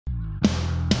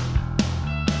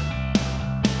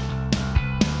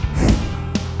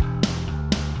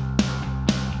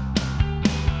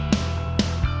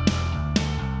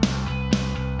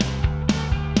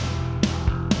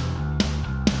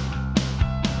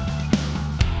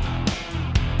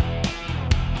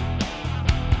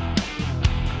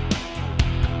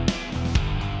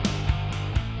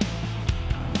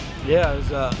Yeah, it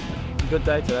was a good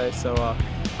day today. So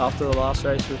after the last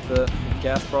race with the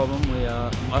gas problem,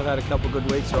 I've had a couple of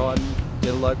good weeks riding.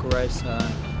 Did a local race.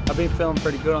 I've been feeling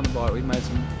pretty good on the bike. We made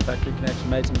some factory connection,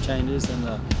 made some changes,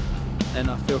 and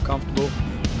I feel comfortable.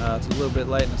 It's a little bit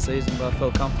late in the season, but I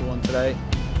felt comfortable on today.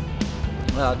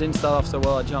 I didn't start off so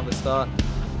well. I jumped the start,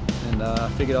 and I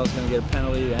figured I was going to get a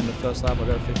penalty. And the first lap I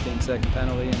got a 15-second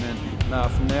penalty, and then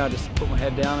from there I just put my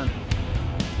head down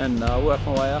and worked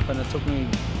my way up. And it took me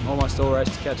almost all race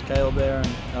to catch Caleb there, and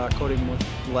I caught him with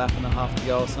a lap and a half to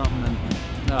go or something.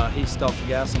 And he stopped the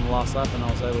gas on the last lap, and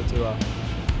I was able to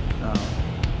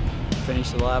finish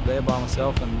the lap there by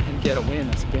myself and get a win.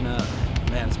 It's been a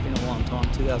long time.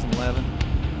 2011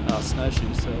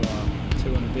 snowshoes, so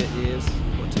 2 and a bit years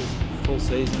or 2 full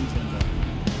seasons,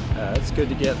 and it's good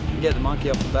to get the monkey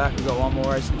off the back. We've got one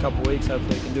more race in a couple of weeks.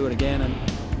 Hopefully we can do it again, and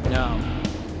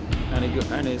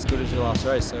only as good as your last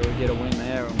race. So we get a win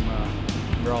there and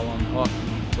roll on hot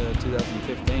to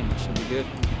 2015. That should be good.